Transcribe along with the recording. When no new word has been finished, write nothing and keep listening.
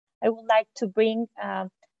I would like to bring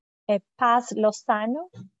Paz Lozano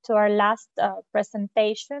to our last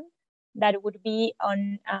presentation that would be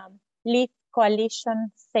on LEAF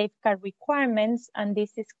Coalition safeguard requirements, and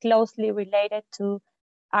this is closely related to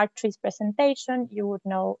Artree's presentation. You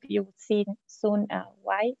would see soon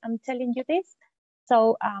why I'm telling you this.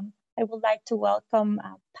 So I would like to welcome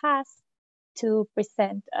Paz to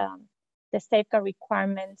present the safeguard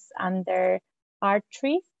requirements under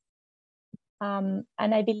Artree. And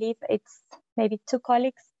I believe it's maybe two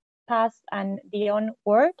colleagues, Paz and Dion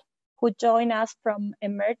Ward, who join us from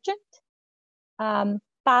Emergent.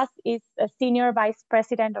 Paz is a Senior Vice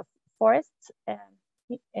President of Forests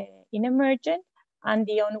in Emergent, and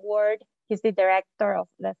Dion Ward is the Director of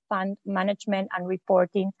the Fund Management and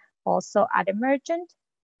Reporting also at Emergent,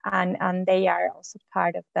 and they are also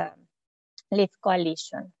part of the LEAF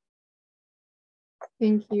Coalition.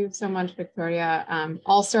 Thank you so much, Victoria.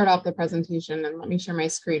 I'll start off the presentation and let me share my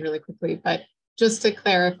screen really quickly. But just to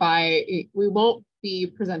clarify, we won't be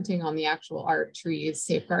presenting on the actual Artree's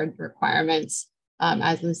safeguard requirements,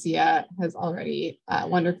 as Lucia has already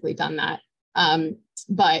wonderfully done that.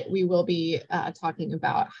 But we will be talking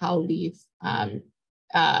about how LEAF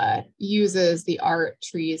uses the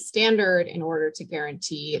Artree standard in order to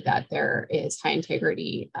guarantee that there is high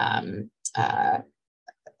integrity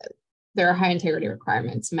there are high integrity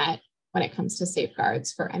requirements met when it comes to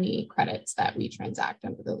safeguards for any credits that we transact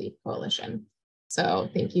under the LEAF Coalition. So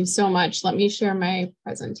thank you so much. Let me share my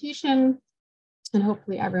presentation and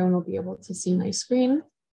hopefully everyone will be able to see my screen.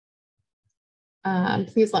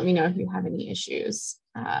 Please let me know if you have any issues.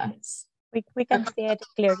 We can see it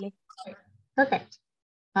clearly. Perfect.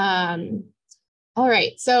 All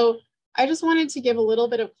right, so I just wanted to give a little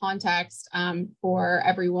bit of context for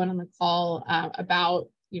everyone on the call about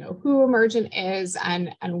who Emergent is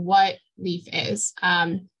and what LEAF is.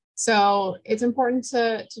 So it's important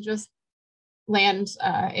to just land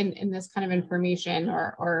in this kind of information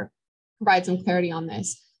or provide some clarity on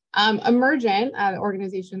this. Emergent, the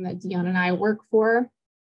organization that Dion and I work for,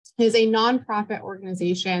 is a nonprofit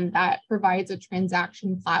organization that provides a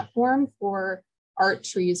transaction platform for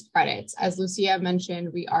Artree's credits. As Lucia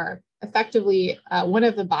mentioned, we are effectively one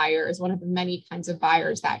of the buyers, one of the many kinds of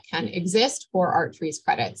buyers that can exist for Artree's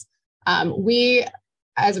credits. We,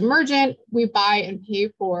 as Emergent, we buy and pay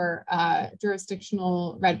for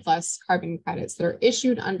jurisdictional REDD+ carbon credits that are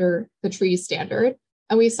issued under the TREE standard,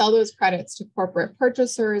 and we sell those credits to corporate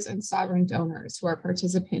purchasers and sovereign donors who are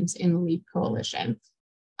participants in the LEAF Coalition.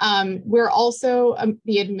 We're also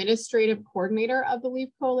the administrative coordinator of the LEAF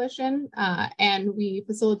Coalition, and we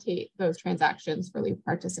facilitate those transactions for LEAF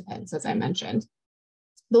participants, as I mentioned.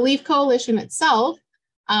 The LEAF Coalition itself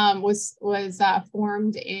was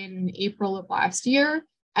formed in April of last year,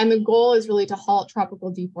 and the goal is really to halt tropical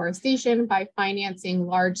deforestation by financing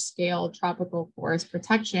large-scale tropical forest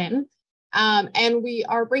protection. And we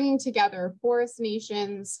are bringing together forest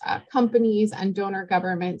nations, companies, and donor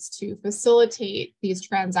governments to facilitate these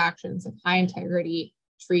transactions of high integrity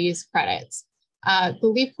trees credits. The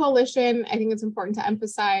LEAF Coalition, I think it's important to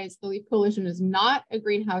emphasize, the LEAF Coalition is not a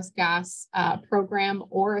greenhouse gas program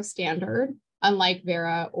or a standard, unlike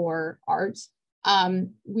Verra or ART.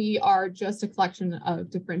 We are just a collection of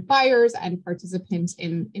different buyers and participants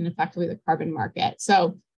in effectively the carbon market.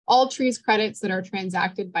 So all trees credits that are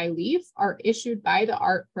transacted by LEAF are issued by the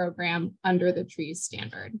ART program under the TREES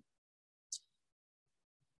standard.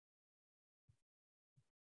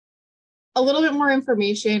 A little bit more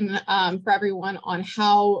information for everyone on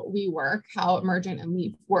how we work, how Emergent and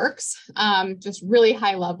LEAF works, just really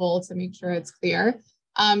high level to make sure it's clear.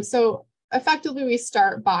 So effectively, we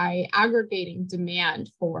start by aggregating demand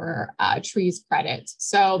for TREES credits.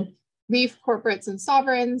 So LEAF corporates and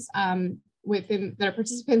sovereigns that are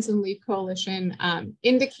participants in LEAF Coalition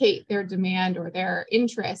indicate their demand or their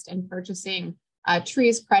interest in purchasing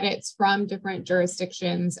TREES credits from different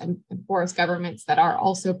jurisdictions and forest governments that are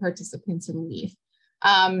also participants in LEAF.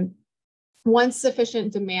 Once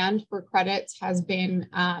sufficient demand for credits has been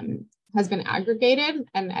aggregated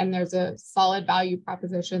and there's a solid value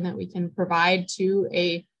proposition that we can provide to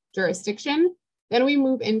a jurisdiction, then we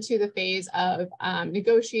move into the phase of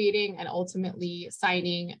negotiating and ultimately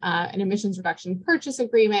signing an emissions reduction purchase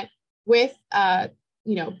agreement with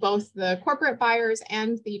both the corporate buyers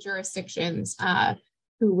and the jurisdictions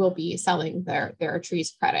who will be selling their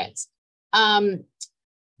trees credits.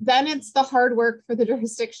 Then it's the hard work for the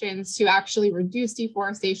jurisdictions to actually reduce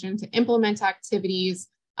deforestation, to implement activities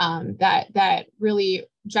that really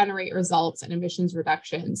generate results and emissions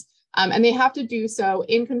reductions. And they have to do so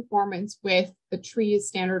in conformance with the TREES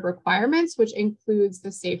standard requirements, which includes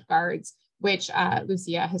the safeguards, which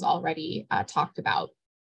Lucia has already talked about.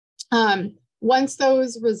 Once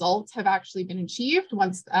those results have actually been achieved,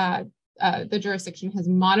 once the jurisdiction has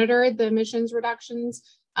monitored the emissions reductions,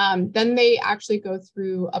 then they actually go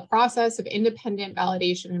through a process of independent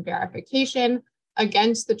validation and verification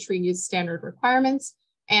against the tree's standard requirements.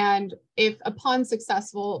 And if upon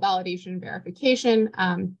successful validation and verification,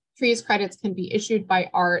 trees credits can be issued by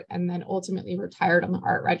ART and then ultimately retired on the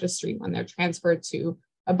ART registry when they're transferred to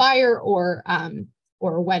a buyer, or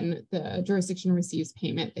when the jurisdiction receives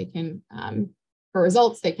payment, they can, for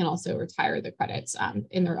results, they can also retire the credits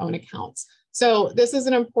in their own accounts. So this is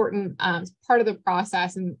an important part of the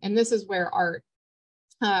process, and this is where ART,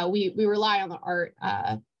 we rely on the ART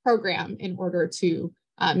program in order to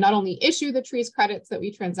not only issue the trees credits that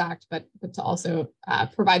we transact, but to also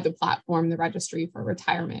provide the platform, the registry for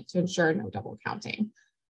retirement to ensure no double counting.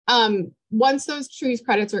 Once those trees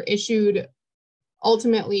credits are issued,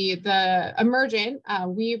 ultimately the emergent,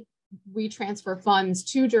 we transfer funds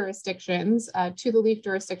to jurisdictions, to the LEAF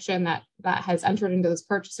jurisdiction that has entered into this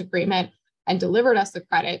purchase agreement and delivered us the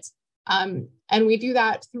credits. And we do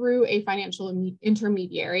that through a financial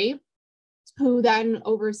intermediary who then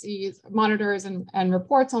oversees, monitors, and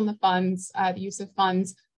reports on the funds, the use of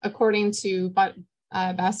funds according to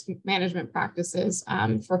best management practices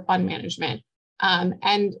for fund management.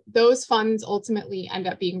 And those funds ultimately end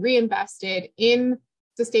up being reinvested in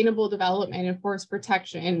sustainable development and forest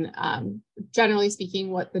protection, generally speaking,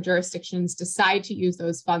 what the jurisdictions decide to use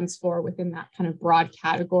those funds for within that kind of broad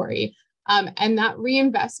category. And that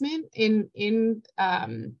reinvestment in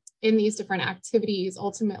these different activities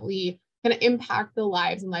ultimately going to impact the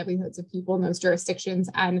lives and livelihoods of people in those jurisdictions.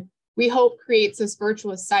 And we hope creates this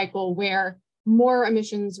virtuous cycle where more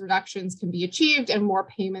emissions reductions can be achieved and more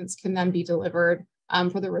payments can then be delivered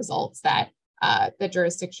for the results that the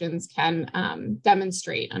jurisdictions can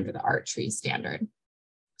demonstrate under the ART tree standard.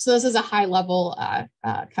 So this is a high level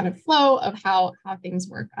kind of flow of how things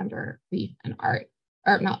work under LEAF and ART,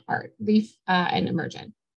 or not ART, LEAF and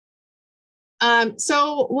emergent.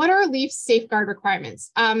 So what are LEAF's safeguard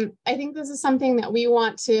requirements? I think this is something that we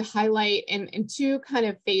want to highlight in two kind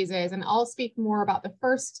of phases, and I'll speak more about the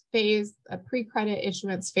first phase, a pre-credit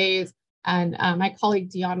issuance phase, and my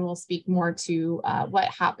colleague Dion will speak more to what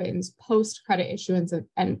happens post-credit issuance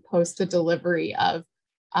and post the delivery of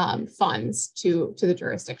funds to the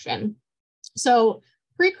jurisdiction. So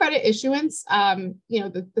pre-credit issuance,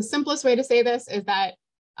 the simplest way to say this is that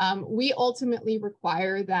we ultimately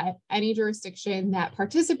require that any jurisdiction that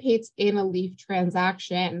participates in a LEAF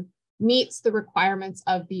transaction meets the requirements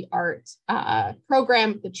of the ART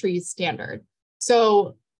program, the TREES standard.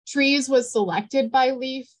 So TREES was selected by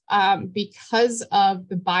LEAF because of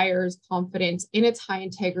the buyer's confidence in its high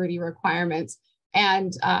integrity requirements,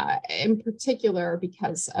 and in particular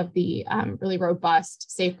because of the really robust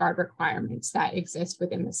safeguard requirements that exist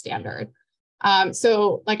within the standard.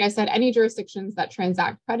 So like I said, any jurisdictions that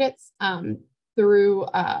transact credits through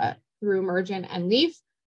emergent and LEAF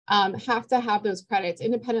have to have those credits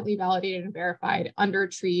independently validated and verified under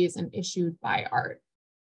TREES and issued by ART.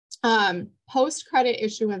 Post-credit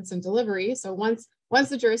issuance and delivery, so once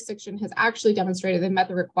the jurisdiction has actually demonstrated they met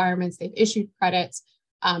the requirements, they've issued credits,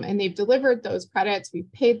 and they've delivered those credits,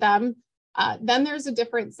 we've paid them, then there's a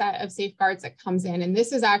different set of safeguards that comes in, and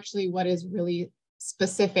this is actually what is really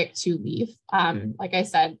specific to LEAF. Like I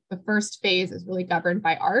said, the first phase is really governed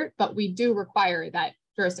by ART, but we do require that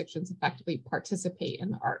jurisdictions effectively participate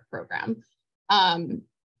in the ART program.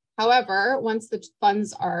 However, once the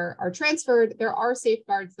funds are transferred, there are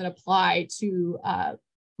safeguards that apply to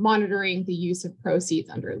monitoring the use of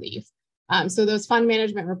proceeds under LEAF. So those fund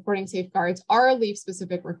management reporting safeguards are a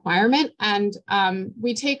LEAF-specific requirement, and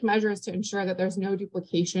we take measures to ensure that there's no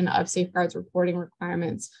duplication of safeguards reporting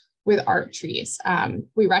requirements with ART trees.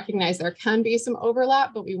 We recognize there can be some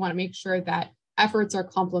overlap, but we want to make sure that efforts are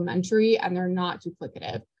complementary and they're not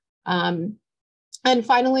duplicative. And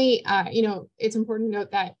finally, it's important to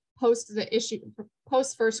note that post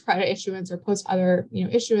first credit issuance or post other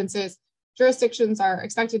issuances, jurisdictions are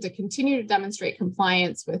expected to continue to demonstrate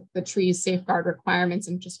compliance with the TREES safeguard requirements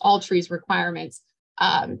and just all TREES requirements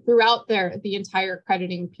throughout the entire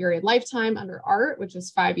crediting period lifetime under ART, which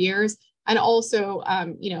is 5 years, and also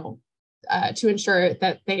to ensure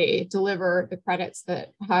that they deliver the credits that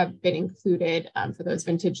have been included for those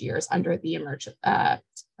vintage years under the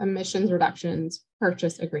emissions reductions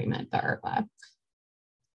purchase agreement, the ERPA.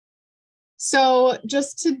 So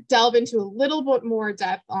just to delve into a little bit more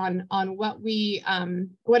depth on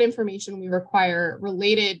what information we require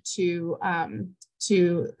related to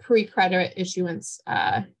pre-credit issuance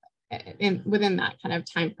within that kind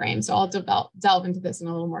of time frame. So I'll delve into this in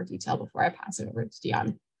a little more detail before I pass it over to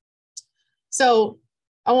Dion. So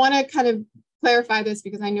I want to kind of clarify this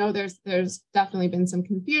because I know there's definitely been some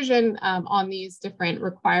confusion on these different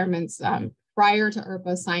requirements prior to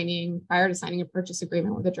IRPA signing, prior to signing a purchase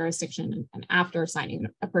agreement with a jurisdiction and after signing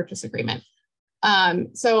a purchase agreement.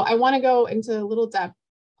 So I want to go into a little depth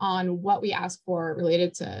on what we ask for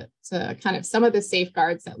related to kind of some of the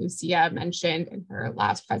safeguards that Lucia mentioned in her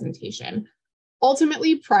last presentation.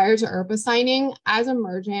 Ultimately, prior to IRPA signing, as a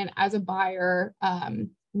merchant, as a buyer,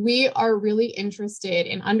 we are really interested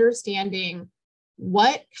in understanding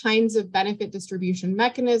what kinds of benefit distribution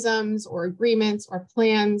mechanisms or agreements or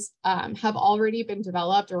plans have already been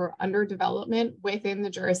developed or under development within the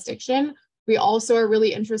jurisdiction. We also are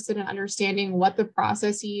really interested in understanding what the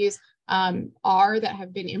processes are that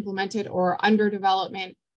have been implemented or under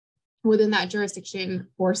development within that jurisdiction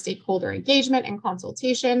for stakeholder engagement and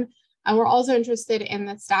consultation. And we're also interested in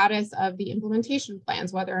the status of the implementation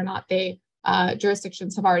plans, whether or not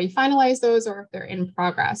jurisdictions have already finalized those or if they're in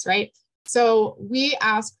progress, right? So we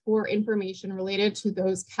ask for information related to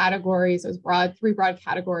those categories, those three broad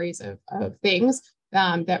categories of things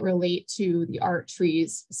that relate to the ART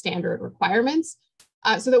trees standard requirements,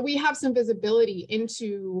 so that we have some visibility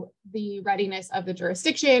into the readiness of the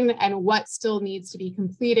jurisdiction and what still needs to be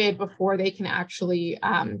completed before they can actually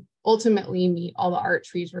ultimately meet all the ART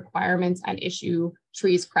trees requirements and issue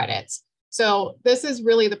trees credits. So this is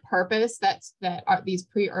really the purpose that these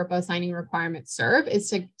pre-IRPA signing requirements serve, is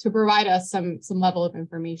to provide us some level of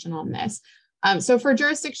information on this. So for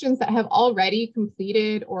jurisdictions that have already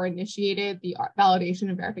completed or initiated the validation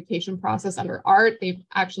and verification process under ART, they've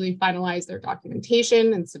actually finalized their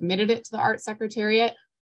documentation and submitted it to the ART Secretariat.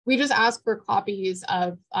 We just ask for copies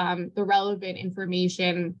of the relevant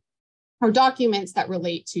information or documents that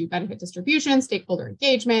relate to benefit distribution, stakeholder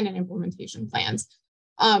engagement, and implementation plans.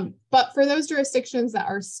 But for those jurisdictions that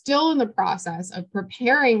are still in the process of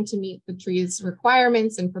preparing to meet the trees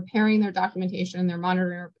requirements and preparing their documentation and their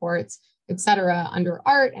monitoring reports, et cetera, under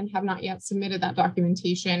ART and have not yet submitted that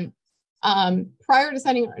documentation, prior to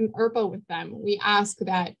signing an IRPA with them, we ask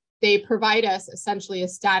that they provide us essentially a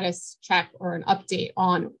status check or an update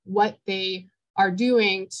on what they are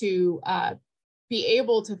doing to be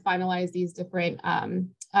able to finalize these different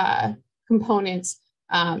components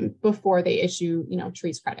before they issue,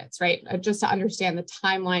 trees credits, right? Just to understand the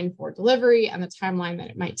timeline for delivery and the timeline that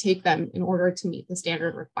it might take them in order to meet the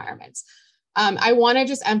standard requirements. I want to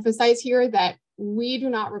just emphasize here that we do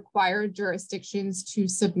not require jurisdictions to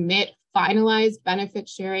submit finalized benefit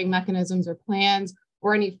sharing mechanisms or plans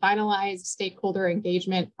or any finalized stakeholder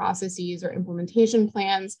engagement processes or implementation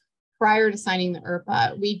plans prior to signing the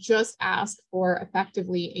IRPA. We just ask for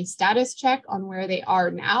effectively a status check on where they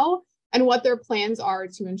are now and what their plans are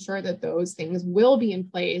to ensure that those things will be in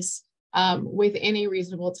place within a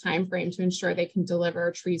reasonable time frame to ensure they can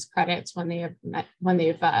deliver trees credits when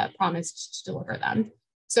they've promised to deliver them.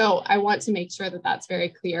 So I want to make sure that that's very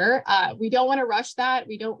clear. We don't want to rush that.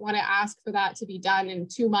 We don't want to ask for that to be done in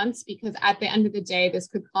 2 months, because at the end of the day, this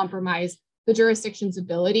could compromise the jurisdiction's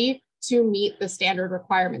ability to meet the standard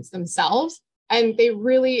requirements themselves. And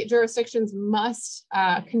jurisdictions must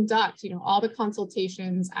conduct, all the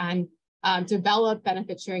consultations and develop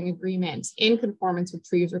benefit sharing agreements in conformance with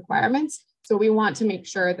trees requirements. So we want to make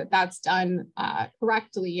sure that that's done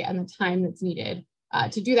correctly, and the time that's needed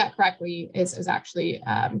to do that correctly is actually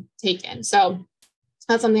taken. So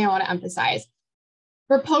that's something I want to emphasize.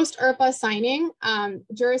 For post-IRPA signing,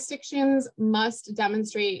 jurisdictions must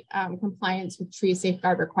demonstrate compliance with tree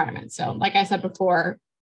safeguard requirements. So like I said before,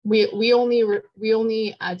 we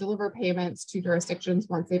only deliver payments to jurisdictions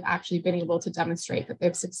once they've actually been able to demonstrate that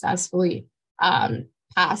they've successfully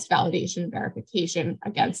passed validation and verification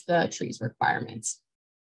against the trees requirements.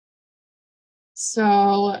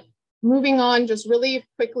 So moving on, just really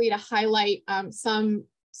quickly to highlight some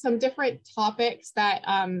different topics that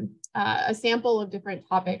a sample of different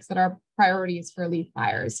topics that are priorities for leaf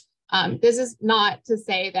buyers. This is not to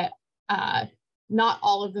say that not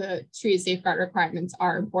all of the tree safeguard requirements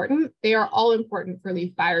are important. They are all important for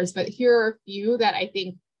leaf buyers, but here are a few that I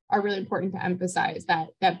think are really important to emphasize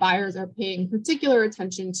that buyers are paying particular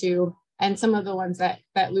attention to, and some of the ones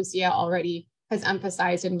that Lucia already has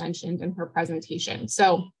emphasized and mentioned in her presentation.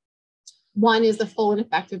 So one is the full and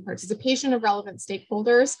effective participation of relevant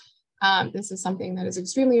stakeholders. This is something that is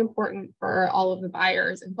extremely important for all of the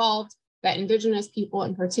buyers involved, that Indigenous people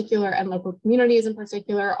in particular and local communities in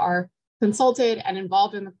particular are consulted and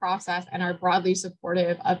involved in the process and are broadly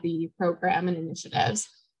supportive of the program and initiatives.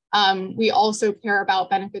 We also care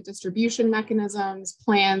about benefit distribution mechanisms,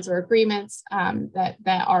 plans, or agreements that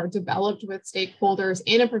are developed with stakeholders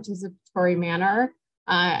in a participatory manner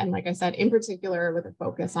And like I said, in particular, with a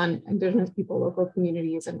focus on Indigenous people, local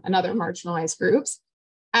communities, and other marginalized groups.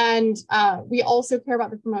 And we also care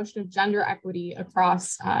about the promotion of gender equity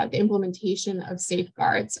across the implementation of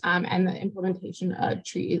safeguards and the implementation of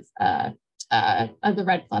trees of the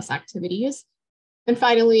REDD+ activities. And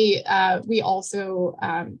finally, we also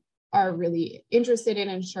are really interested in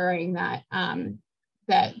ensuring that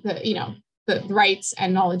the rights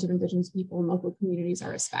and knowledge of Indigenous people and local communities are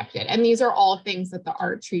respected. And these are all things that the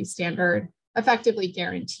Art Tree Standard effectively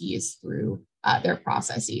guarantees through their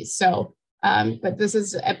processes. So, but this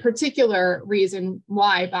is a particular reason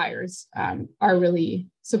why buyers are really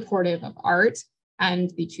supportive of art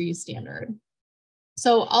and the Tree Standard.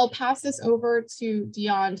 So I'll pass this over to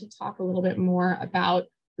Dion to talk a little bit more about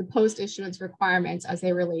the post-issuance requirements as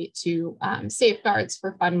they relate to safeguards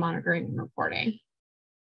for fund monitoring and reporting.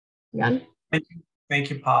 Dion? Thank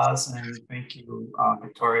you, Paz, and thank you,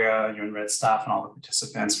 Victoria, you and REDD staff, and all the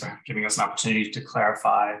participants for giving us an opportunity to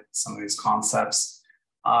clarify some of these concepts.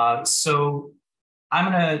 So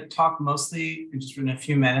I'm going to talk mostly just in a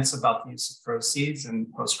few minutes about the use of proceeds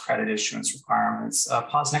and post-credit issuance requirements.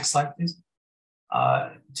 Pause, next slide, please.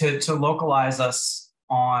 To localize us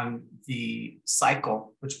on the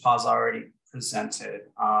cycle, which Paz already presented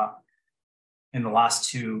in the last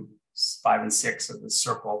two, 5 and 6 of the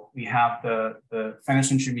circle, we have the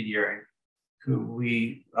financial intermediary who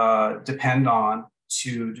we depend on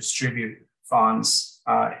to distribute funds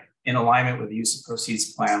in alignment with the use of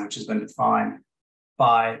proceeds plan, which has been defined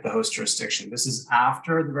by the host jurisdiction. This is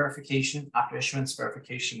after the verification, after issuance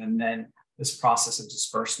verification, and then this process of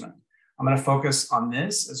disbursement. I'm going to focus on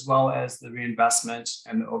this as well as the reinvestment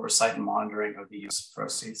and the oversight and monitoring of the use of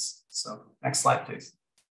proceeds. So next slide, please.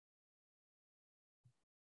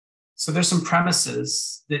 So there's some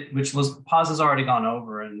premises that Paz has already gone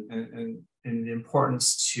over, and the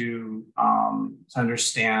importance to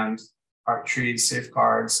understand Art Tree's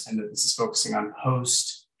safeguards, and that this is focusing on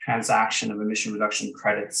post transaction of emission reduction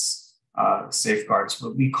credits safeguards,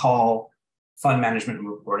 what we call fund management and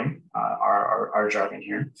reporting, our jargon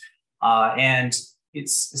here. And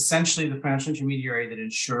it's essentially the financial intermediary that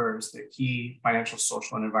ensures that key financial,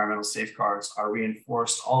 social, and environmental safeguards are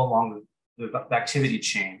reinforced all along the activity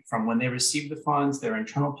chain, from when they receive the funds, their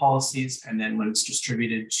internal policies, and then when it's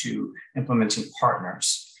distributed to implementing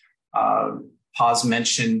partners. Paz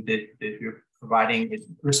mentioned that you're providing,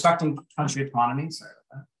 respecting country autonomy, sorry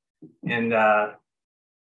about that, and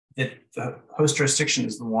that the host jurisdiction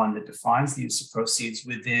is the one that defines the use of proceeds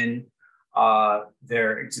within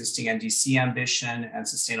their existing NDC ambition and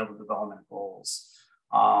sustainable development goals.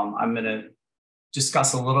 I'm going to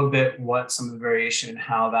discuss a little bit what some of the variation and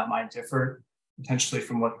how that might differ potentially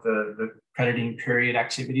from what the crediting period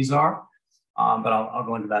activities are, but I'll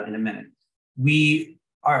go into that in a minute. We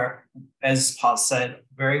are, as Paz said,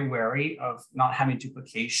 very wary of not having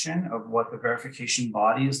duplication of what the verification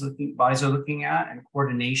bodies are looking at, and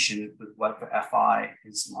coordination with what the FI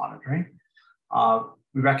is monitoring.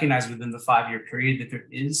 We recognize within the 5-year period that there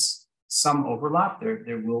is some overlap,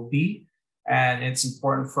 there will be, and it's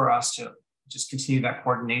important for us to just continue that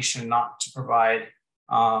coordination, not to provide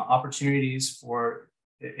opportunities for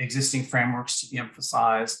existing frameworks to be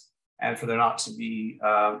emphasized, and for there not to be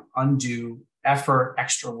undue effort,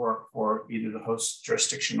 extra work for either the host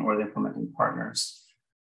jurisdiction or the implementing partners.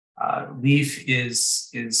 LEAF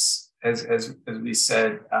is as we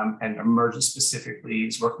said, and Emergent specifically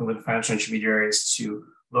is working with financial intermediaries to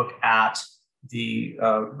look at the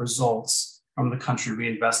results from the country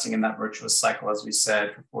reinvesting in that virtuous cycle, as we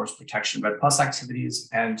said, for forest protection, REDD+ activities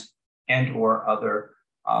and or other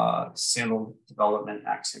sustainable development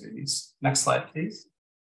activities. Next slide, please.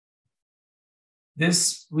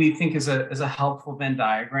 This we think is a helpful Venn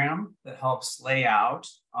diagram that helps lay out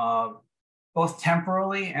both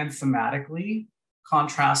temporally and thematically,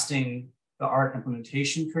 contrasting the art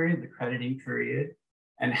implementation period, the crediting period,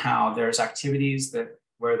 and how there's activities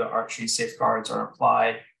where the Art Tree safeguards are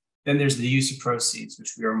applied. Then there's the use of proceeds,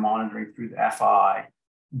 which we are monitoring through the FI,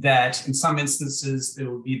 that in some instances, it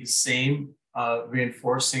will be the same,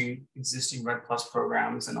 reinforcing existing REDD+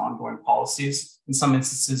 programs and ongoing policies. In some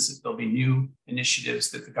instances, there'll be new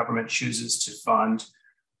initiatives that the government chooses to fund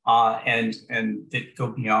and that go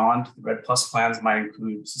beyond the REDD+ plans, might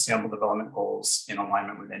include sustainable development goals in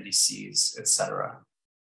alignment with NDCs, et cetera.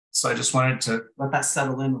 So I just wanted to let that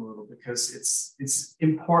settle in a little, because it's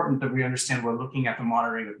important that we understand we're looking at the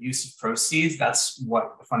monitoring of use of proceeds. That's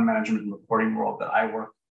what the fund management and reporting world that I work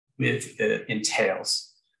with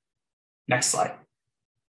entails. Next slide.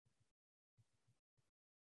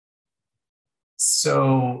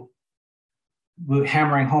 So we're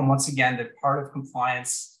hammering home once again that part of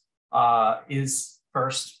compliance is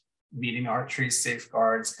first meeting Archtree's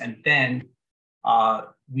safeguards, and then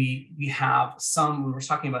we have some, when we're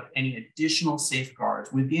talking about any additional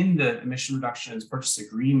safeguards within the emission reductions purchase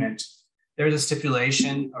agreement, there's a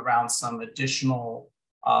stipulation around some additional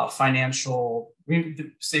financial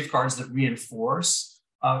safeguards that reinforce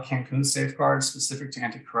Cancun safeguards specific to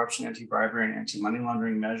anti-corruption, anti-bribery, and anti-money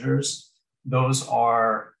laundering measures. Those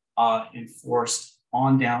are enforced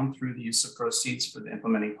on down through the use of proceeds for the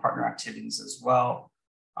implementing partner activities as well.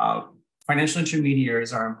 Financial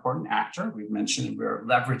intermediaries are an important actor. We've mentioned we're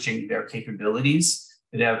leveraging their capabilities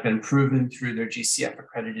that have been proven through their GCF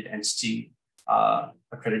accredited entity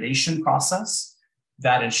accreditation process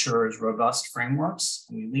that ensures robust frameworks.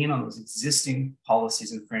 And we lean on those existing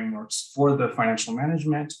policies and frameworks for the financial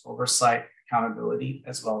management, oversight, accountability,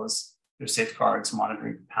 as well as their safeguards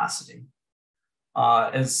monitoring capacity.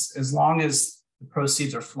 As long as the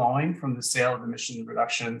proceeds are flowing from the sale of emission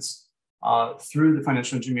reductions through the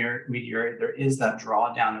financial intermediary, there is that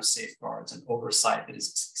drawdown of safeguards and oversight that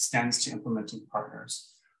extends to implementing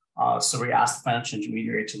partners. So we asked the financial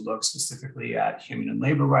intermediary to look specifically at human and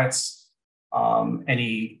labor rights.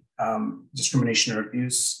 Any discrimination or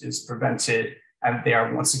abuse is prevented, and they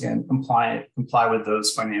are once again comply with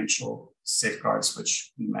those financial safeguards,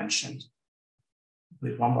 which we mentioned. I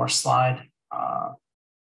believe one more slide.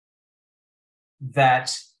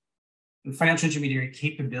 That the financial intermediary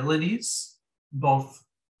capabilities, both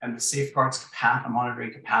and the safeguards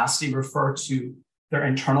monitoring capacity, refer to their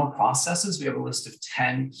internal processes. We have a list of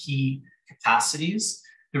 10 key capacities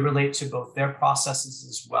that relate to both their processes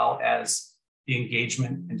as well as the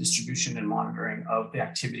engagement and distribution and monitoring of the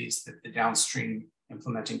activities that the downstream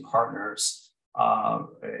implementing partners,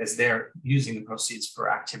 as they're using the proceeds for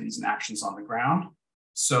activities and actions on the ground.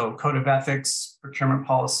 So code of ethics, procurement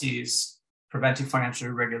policies, preventing financial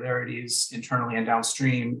irregularities internally and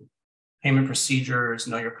downstream, payment procedures,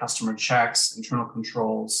 know your customer checks, internal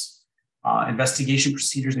controls, investigation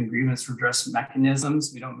procedures and grievance redress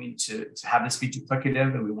mechanisms. We don't mean to have this be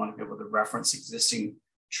duplicative, and we want to be able to reference existing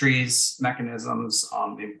trees mechanisms,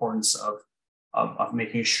 the importance of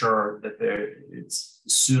making sure that it's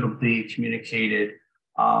suitably communicated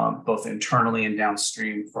both internally and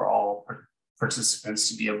downstream for all participants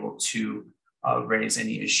to be able to raise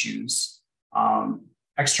any issues.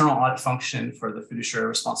 External audit function for the fiduciary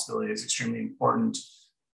responsibility is extremely important.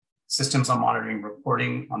 Systems on monitoring,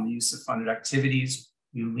 reporting on the use of funded activities.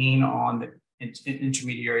 We lean on the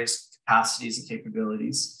intermediaries' capacities and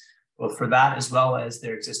capabilities, both for that as well as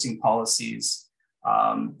their existing policies.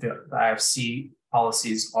 The IFC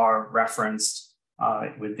policies are referenced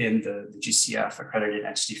within the GCF accredited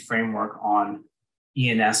entity framework on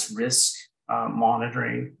E&S risk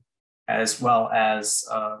monitoring, as well as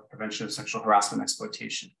prevention of sexual harassment and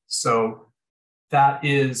exploitation. So that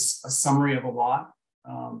is a summary of a lot,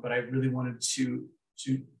 but I really wanted to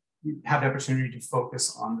have the opportunity to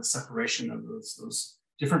focus on the separation of those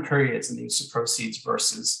different periods and the use of proceeds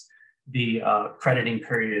versus the crediting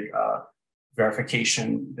period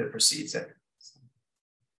verification that precedes it. So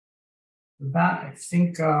with that, I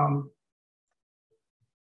think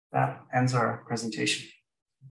that ends our presentation.